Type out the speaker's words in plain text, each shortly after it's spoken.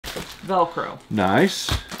Velcro.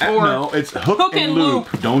 Nice. Or no, it's hook and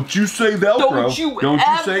loop. Don't you say Velcro. Don't you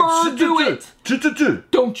ever do it.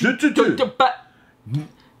 Don't you do it. But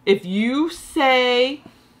if you say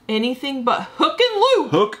anything but hook and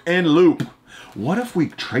loop. Hook and loop. What if we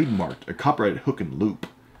trademarked a copyrighted hook and loop?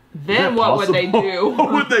 Then what would they do?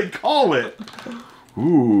 What would they call it?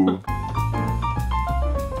 Ooh.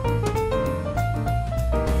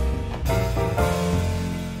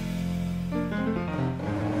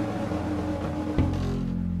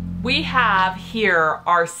 We have here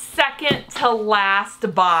our second to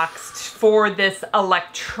last box for this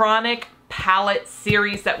electronic pallet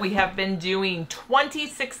series that we have been doing.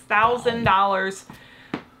 $26,000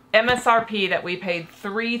 MSRP that we paid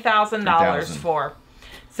 $3,000 for.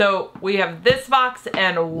 So we have this box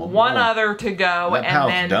and one other to go,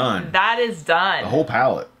 and then that is done. The whole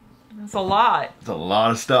pallet. It's a lot. It's a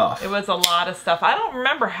lot of stuff. It was a lot of stuff. I don't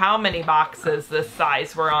remember how many boxes this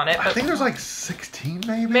size were on it. But I think there's like 16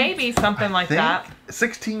 maybe? Maybe something like that.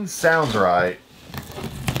 16 sounds right.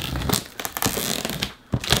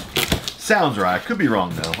 Sounds right. Could be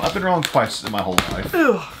wrong though. I've been wrong twice in my whole life.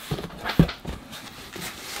 Ugh.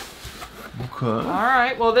 Okay.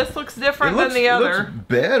 Alright, well this looks different than the other. It looks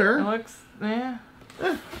better. It looks, yeah.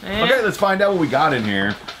 Okay, let's find out what we got in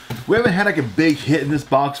here. We haven't had like a big hit in this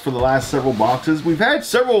box for the last several boxes. We've had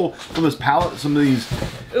several from this pallet, some of these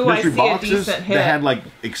mystery boxes that had like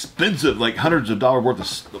expensive, like hundreds of dollars worth of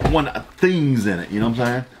things in it. You know what I'm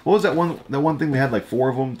saying? What was that one? That one thing we had like 4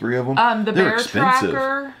 of them, 3 of them. The bear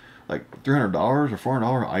tracker. Like $300 or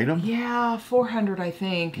 $400 item. Yeah, 400 I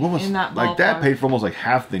think. Almost, in that like that paid for almost like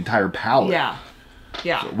half the entire pallet. Yeah,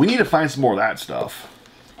 yeah. So we need to find some more of that stuff.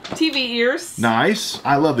 TV ears. Nice.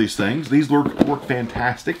 I love these things. These work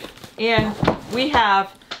fantastic. And we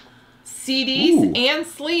have CDs and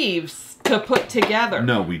sleeves to put together.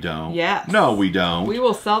 No, we don't. Yes. No, we don't. We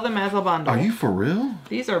will sell them as a bundle. Are you for real?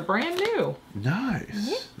 These are brand new.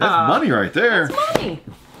 Nice. That's money right there. That's money.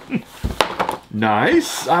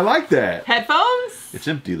 Nice. I like that. Headphones? It's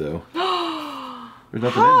empty though. There's nothing in there.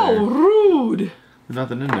 How rude. There's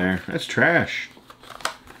nothing in there. That's trash.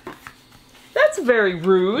 That's very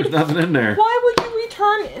rude. There's nothing in there. Why would you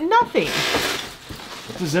return nothing?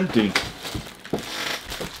 This is empty.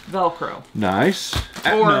 Velcro. Nice.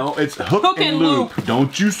 Or no, it's hook and loop.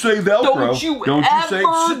 Don't you say Velcro. Don't you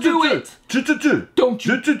ever do it. Don't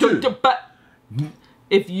you do it. But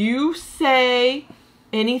if you say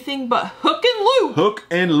anything but hook and loop. Hook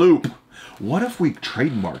and loop. What if we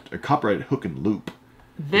trademarked a copyrighted hook and loop?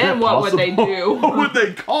 Then what would they do? What would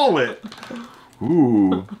they call it?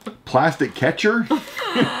 Ooh, plastic catcher?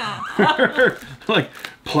 Like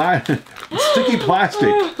sticky plastic.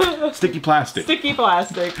 Sticky plastic. Sticky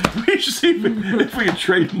plastic. We should see if we could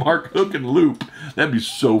trademark hook and loop. That'd be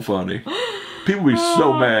so funny. People would be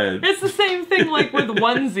so mad. It's the same thing like with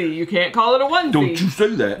onesie. You can't call it a onesie. Don't you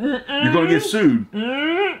say that. You're going to get sued.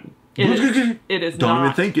 It is Don't not.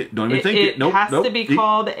 even think it. Don't even think it. Nope. It has to be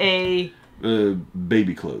called a...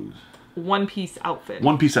 baby clothes. One-piece outfit.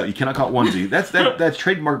 One-piece outfit. You cannot call it onesie. That's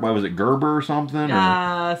trademarked by, was it Gerber or something?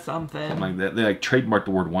 Something like that. They like trademarked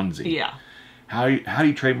the word onesie. Yeah. How do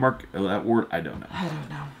you trademark that word? I don't know. I don't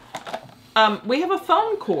know. We have a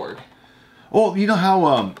phone cord. Oh, you know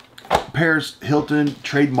how Paris Hilton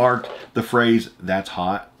trademarked the phrase "that's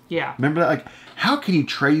hot"? Yeah. Remember that? Like, how can you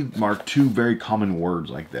trademark 2 very common words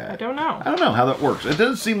like that? I don't know. I don't know how that works. It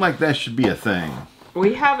doesn't seem like that should be a thing.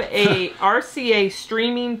 We have a RCA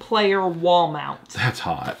streaming player wall mount. That's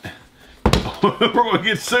hot. We're going to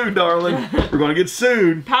get sued, darling. We're going to get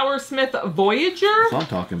sued. Powersmith Voyager. That's what I'm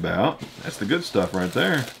talking about. That's the good stuff right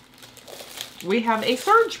there. We have a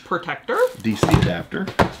surge protector. DC adapter.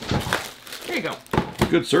 There you go.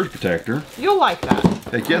 Good surge protector. You'll like that.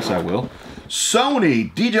 Heck yes, I will.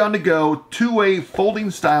 Sony DJ on the go 2-way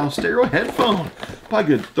folding style stereo headphone.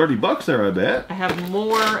 Probably good 30 bucks there, I bet. I have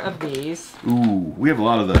more of these. Ooh, we have a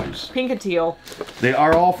lot of those. Pink and teal. They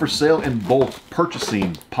are all for sale in bulk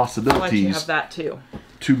purchasing possibilities. I'll let you have that too.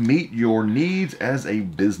 To meet your needs as a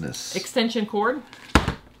business. Extension cord.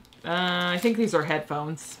 I think these are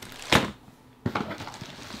headphones.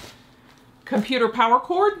 Computer power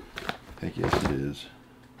cord. Heck yes, it is.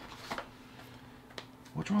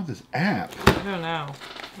 What's wrong with this app? I don't know.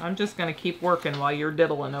 I'm just going to keep working while you're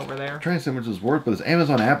diddling over there. I'm trying to see how much this works, but this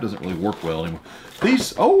Amazon app doesn't really work well anymore.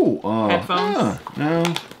 These, headphones? No.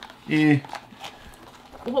 Yeah.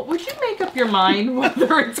 Well, would you make up your mind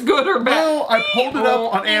whether it's good or bad? Well, I pulled it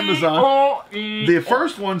up on Amazon. The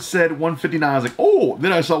first one said $159. I was like, oh.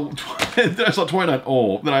 Then I saw 29.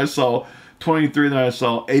 Oh. Then I saw 23. Then I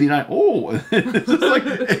saw 89. Oh. It's just like,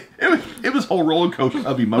 it was a whole roller coaster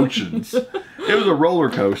of emotions. It was a roller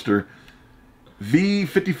coaster.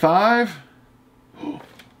 V55.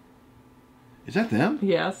 Is that them?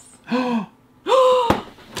 Yes.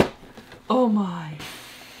 Oh my.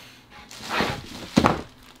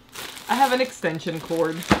 I have an extension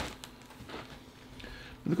cord.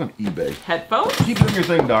 Look on eBay. Headphones? Keep doing your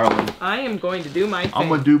thing, darling. I am going to do my thing. I'm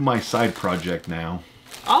going to do my side project now.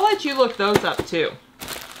 I'll let you look those up too.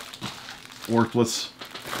 Worthless.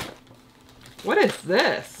 What is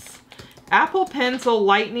this? Apple Pencil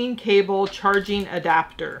Lightning Cable Charging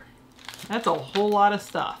Adapter. That's a whole lot of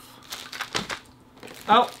stuff.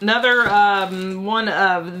 Oh, another one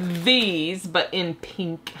of these, but in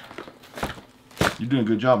pink. You're doing a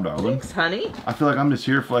good job, darling. Thanks, honey. I feel like I'm just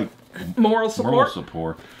here for like moral support. Moral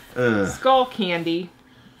support. Skull candy.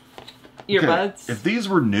 Earbuds. Okay. If these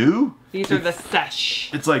were new, these are the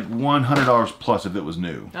sesh. It's like $100 plus if it was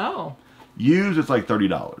new. Oh. Used, it's like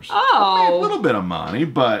 $30. Oh. A little bit of money,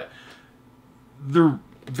 but they're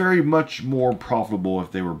very much more profitable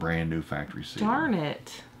if they were brand new factory sealed. Darn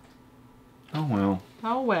it. Oh well.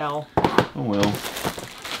 Oh well. Oh well.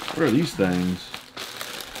 What are these things?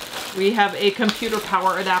 We have a computer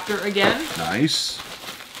power adapter again. Nice.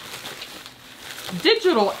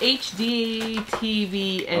 Digital HD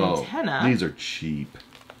TV antenna. Oh, these are cheap.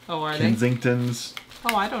 Oh, are Kensingtons. They?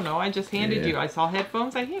 Oh, I don't know. I just handed you. I saw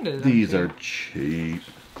headphones. I handed them. These are cheap.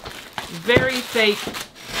 Very fake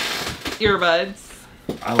earbuds.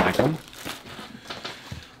 I like them.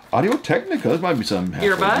 Audio Technica. This might be something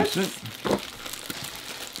earbuds. Decent.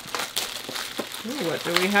 Ooh, what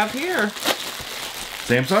do we have here?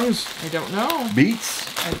 Samsungs? I don't know. Beats?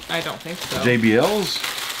 I don't think so. JBLs?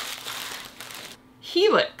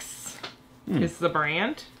 Helix is the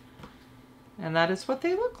brand. And that is what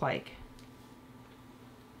they look like.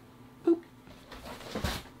 Boop.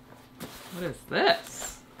 What is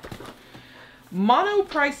this?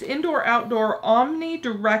 Monoprice Indoor-Outdoor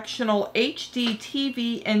Omnidirectional HD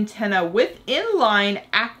TV Antenna with inline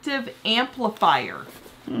active amplifier.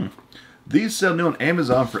 These sell new on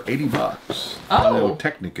Amazon for $80. Oh. Audio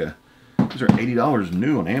Technica. These are $80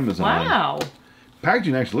 new on Amazon. Wow.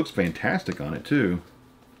 Packaging actually looks fantastic on it too.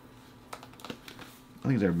 I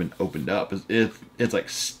think it's never been opened up. It's like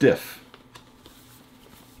stiff.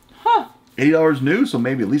 Huh. $80 new, so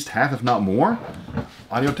maybe at least half, if not more.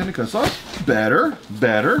 Audio Technica, so that's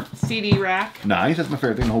better. CD rack. Nice, that's my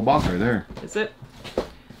favorite thing in the whole box right there. Is it?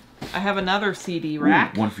 I have another CD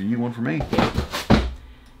rack. One for you, one for me.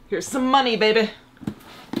 Here's some money, baby.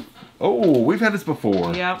 Oh, we've had this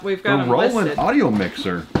before. Yeah, we've got a Roland audio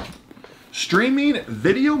mixer. Streaming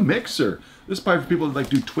video mixer. This is probably for people that like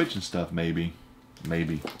do Twitch and stuff, maybe.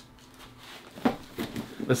 Maybe.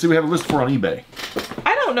 Let's see what we have a list for on eBay.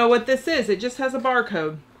 I don't know what this is. It just has a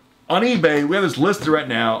barcode. On eBay, we have this listed right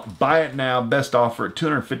now. Buy it now, best offer at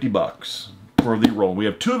 $250 for the roll. We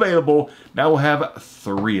have 2 available. Now we'll have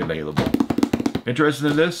 3 available.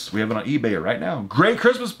 Interested in this? We have it on eBay right now. Great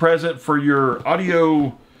Christmas present for your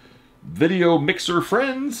audio video mixer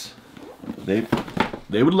friends. They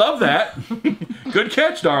would love that. Good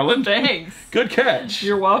catch, darling. Thanks. Good catch.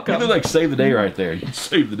 You're welcome. You like save the day right there. You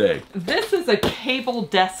save the day. This is a cable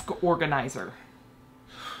desk organizer.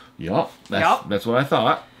 Yup. That's what I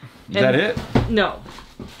thought. Is that it? No.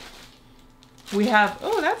 We have,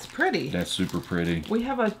 oh, that's pretty. That's super pretty. We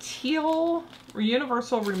have a teal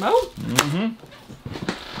universal remote. Mm-hmm.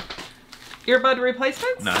 Earbud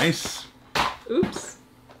replacements. Nice. Oops.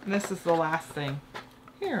 And this is the last thing.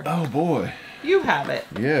 Here. Oh, boy. You have it.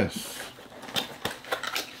 Yes.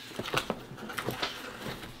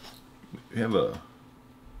 We have a...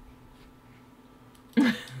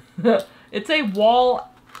 It's a wall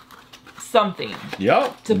something.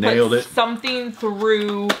 Yep. To nailed put it. Something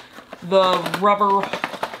through the rubber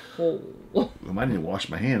hole. I might need to wash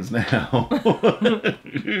my hands now.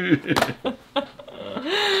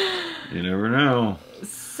 You never know.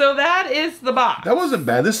 So that is the box. That wasn't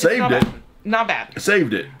bad. This saved it. Not bad.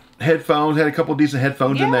 Saved it. Headphones, had a couple decent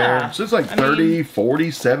headphones in there. So it's like 30,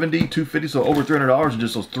 40, 70, 250, so over $300 in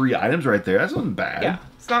just those 3 items right there. That wasn't bad. Yeah,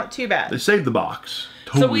 it's not too bad. They saved the box.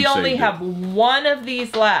 Totally so we only have 1 of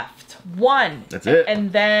these left. 1. That's it.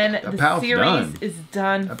 And then the series is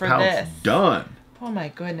done for this. Done. Oh my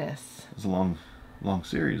goodness. It was a long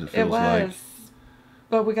series, it feels like. It was. like.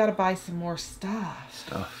 But we gotta buy some more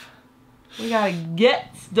stuff. We gotta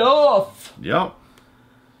get stuff. Yep.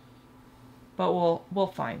 But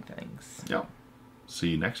we'll find things. Yep. See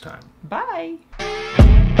you next time. Bye.